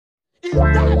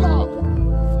Dialogue.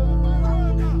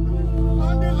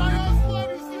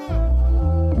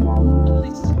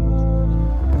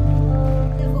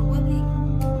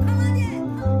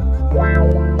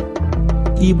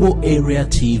 Igbo Area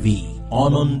TV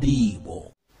on the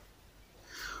Igbo.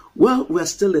 Well, we're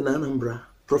still in Anambra.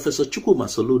 Professor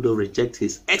Soludo rejects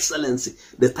His Excellency.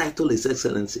 The title is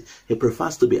Excellency. He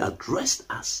prefers to be addressed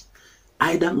as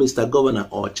either Mr. Governor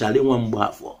or Charlie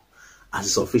Mbafo as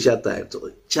his official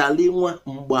title. Charlie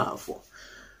Mbafo.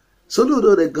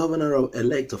 Soludo, the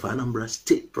governor-elect of Anambra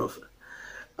State,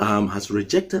 has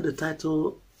rejected the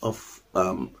title of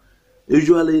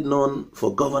usually known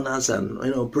for governors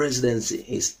and presidency,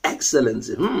 His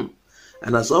Excellency,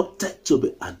 and has opted to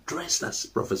be addressed as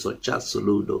Professor Charles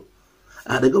Soludo.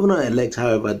 The governor-elect,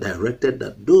 however, directed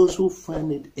that those who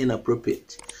find it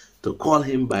inappropriate to call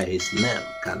him by his name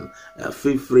can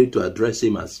feel free to address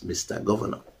him as Mr.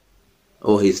 Governor.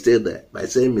 Oh, he's still there. By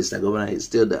saying Mr. Governor, he's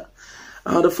still there.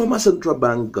 The former Central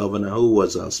Bank governor who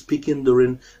was speaking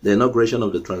during the inauguration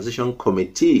of the Transition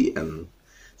Committee and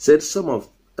said some of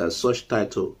such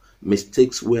title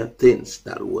mistakes were things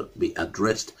that would be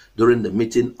addressed during the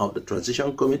meeting of the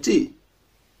Transition Committee.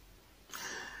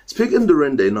 Speaking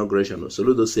during the inauguration,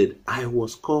 Soludo said, I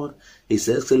was called His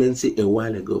Excellency a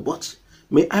while ago, but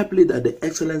may I plead that the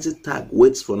Excellency tag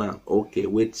waits for now. Okay,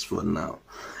 waits for now.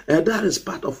 That is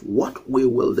part of what we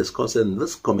will discuss in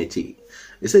this committee.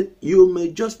 He said, you may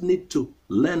just need to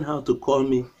learn how to call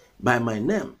me by my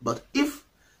name, but if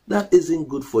that isn't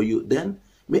good for you, then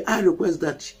may I request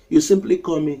that you simply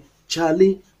call me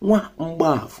Charlie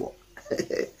Mbafo.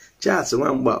 Charles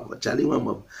Mbafo, Charlie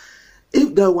Mbafo.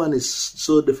 If that one is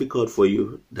so difficult for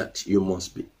you that you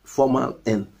must be formal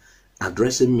in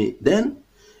addressing me, then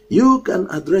you can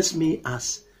address me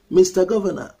as Mr.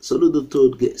 Governor, Soludo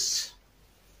told guests.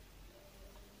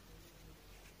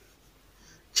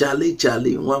 Charlie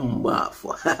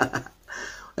Mbafo.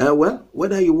 Well,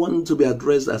 whether you want to be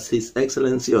addressed as His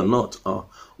Excellency or not, or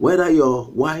whether your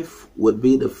wife would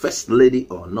be the first lady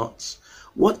or not,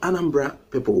 what Anambra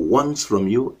people wants from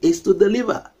you is to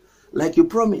deliver, like you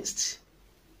promised.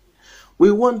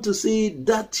 We want to see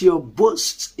that your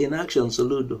boast in action,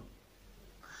 Soludo.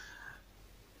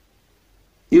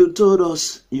 You told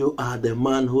us you are the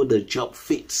man who the job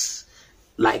fits,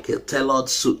 like a tailored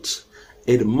suit.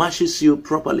 It matches you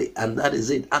properly, and that is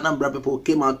it. Anambra people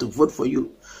came out to vote for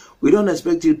you. We don't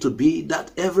expect you to be that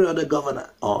every other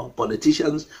governor or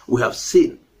politicians we have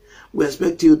seen. We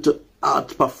expect you to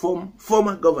outperform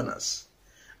former governors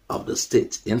of the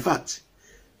state. In fact,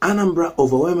 Anambra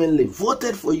overwhelmingly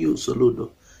voted for you, Soludo,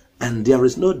 and there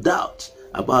is no doubt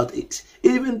about it.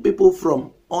 Even people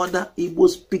from other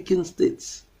Igbo-speaking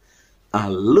states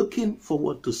are looking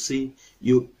forward to see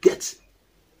you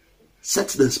set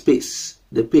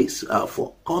the pace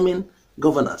for coming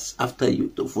governors after you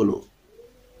to follow.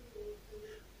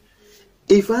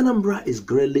 If Anambra is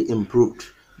greatly improved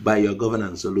by your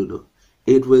governance, Soludo,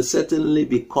 it will certainly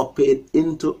be copied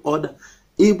into other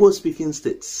Igbo-speaking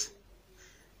states.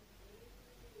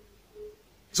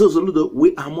 So, Soludo,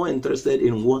 we are more interested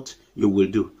in what you will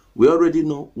do. We already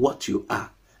know what you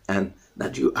are and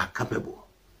that you are capable.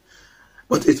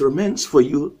 But it remains for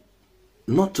you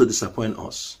not to disappoint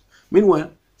us.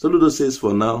 Meanwhile, Soludo says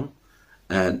for now,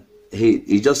 and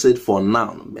he just said for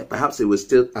now, perhaps he will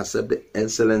still accept the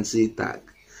Excellency tag.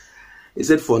 He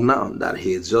said for now that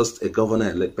he is just a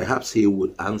governor-elect. Perhaps he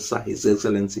would answer His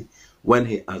Excellency when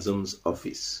he assumes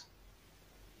office.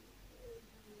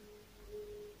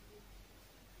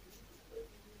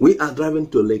 We are driving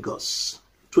to Lagos.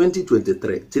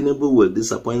 2023, Tinubu will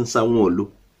disappoint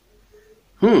Sanwo-Olu.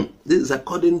 This is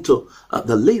according to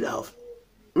the leader of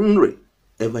NRE,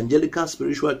 Evangelical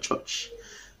Spiritual Church,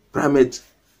 Primate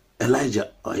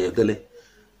Elijah Oyedele.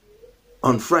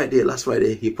 On Friday, last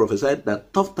Friday, he prophesied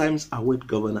that tough times await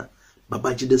Governor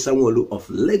Babajide Sanwo-Olu of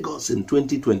Lagos in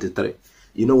 2023.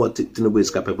 You know what Tinubu is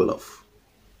capable of.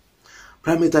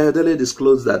 Primate Oyedele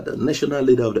disclosed that the national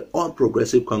leader of the All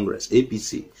Progressive Congress,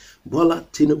 APC, Bola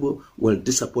Tinubu, will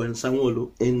disappoint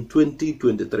Sanwo-Olu in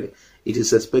 2023. It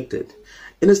is expected.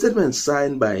 In a statement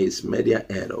signed by his media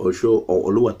head, Osho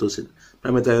Oluwatosin,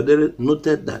 Primate Oyedele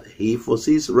noted that he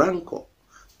foresees rancor,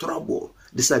 trouble,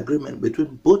 disagreement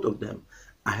between both of them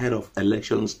ahead of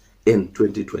elections in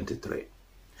 2023.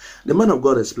 The man of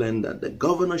God explained that the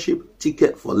governorship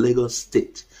ticket for Lagos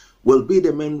State will be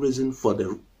the main reason for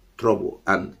the trouble,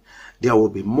 and there will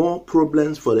be more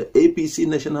problems for the APC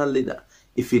national leader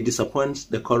if he disappoints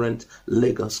the current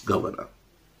Lagos governor.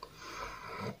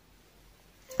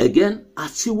 Again,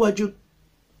 Asiwaju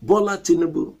Bola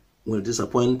Tinubu will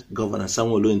disappoint Governor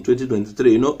Sanwo-Olu in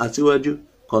 2023. You know, Asiwaju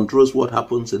controls what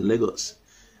happens in Lagos.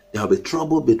 There will be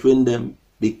trouble between them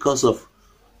because of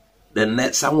the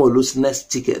Sanwo-Olu's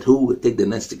next ticket. Who will take the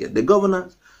next ticket? The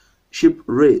governorship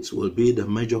rates will be the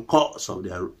major cause of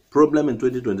their problem in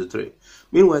 2023.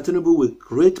 Meanwhile, Tinubu will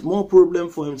create more problem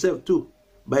for himself too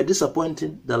by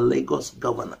disappointing the Lagos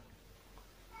governor.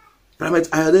 Primate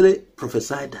Ayodele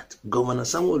prophesied that Governor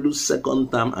Sanwo-Olu's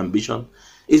second term ambition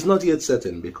is not yet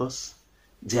certain because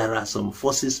there are some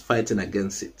forces fighting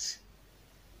against it.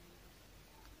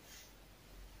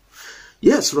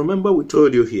 Yes, remember we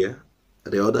told you here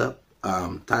the other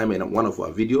time in one of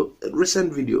our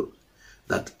recent video,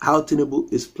 that how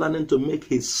Tinubu is planning to make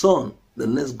his son the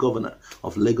next governor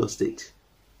of Lagos State.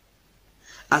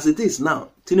 As it is now,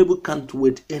 Tinubu can't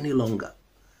wait any longer.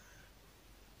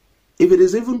 If it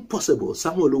is even possible,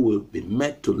 Sanwo-Olu will be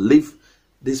made to leave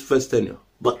this first tenure,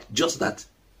 but just that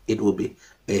it will be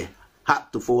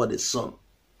hard to forward his son.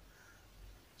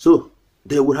 So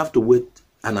they will have to wait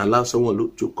and allow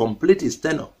Sanwo-Olu to complete his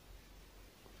tenure.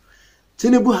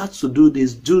 Tinubu has to do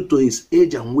this due to his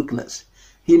age and weakness.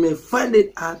 He may find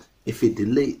it hard if he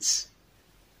delays.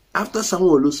 After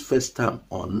Sanwo-Olu's first term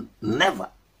or never.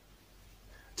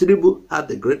 Tinubu had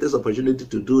the greatest opportunity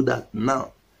to do that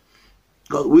now.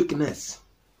 Got weakness.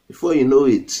 Before you know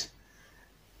it,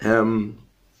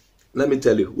 let me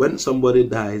tell you, when somebody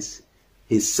dies,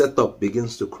 his setup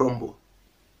begins to crumble.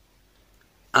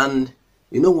 And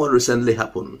you know what recently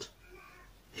happened?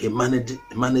 He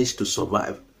managed to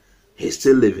survive. He's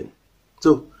still living.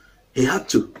 So he had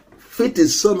to fit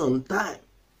his son on time.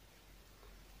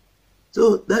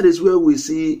 So that is where we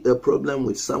see a problem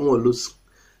with Sanwo-Olu's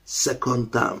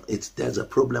second term. There's a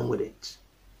problem with it.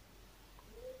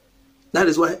 That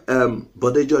is why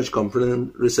Bode George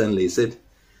complained recently. He said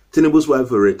Tinubu's wife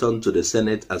will return to the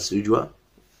Senate as usual.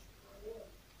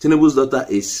 Tinubu's daughter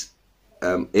is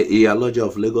a lodger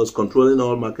of Lagos, controlling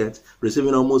all markets,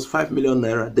 receiving almost 5 million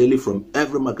naira daily from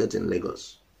every market in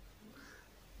Lagos.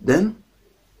 Then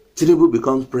Tinubu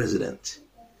becomes president.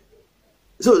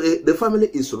 So the family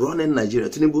is running Nigeria.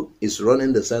 Tinubu is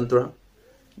running the central.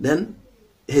 Then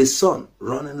his son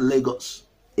running Lagos,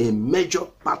 a major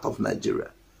part of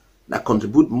Nigeria that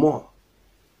contribute more.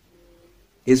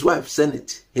 His wife,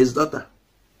 Senate, his daughter,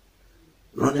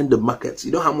 running the markets.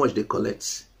 You know how much they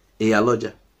collect? A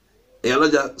lodger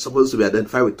supposed to be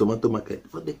identified with tomato market,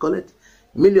 but they collect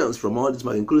millions from all this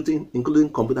market, including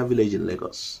Computer Village in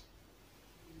Lagos.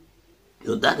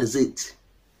 So that is it.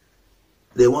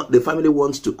 The family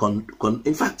wants to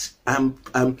in fact,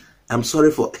 I'm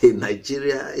sorry for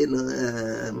Nigeria,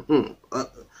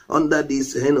 under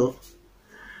this,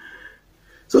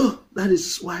 So that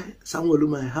is why Sanwo-Olu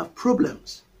might have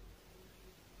problems.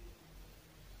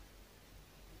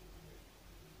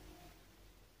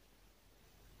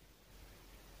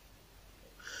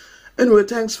 Anyway,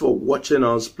 thanks for watching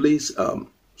us. Please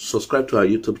subscribe to our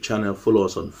YouTube channel, follow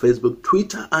us on Facebook,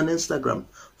 Twitter, and Instagram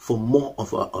for more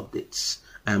of our updates.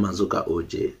 I am Azuka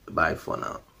OJ. Bye for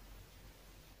now.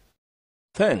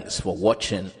 Thanks for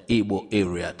watching Igbo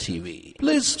Area TV.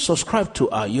 Please subscribe to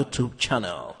our YouTube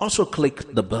channel. Also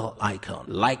click the bell icon.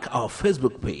 Like our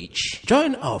Facebook page.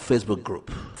 Join our Facebook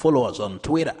group. Follow us on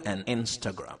Twitter and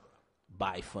Instagram.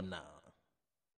 Bye for now.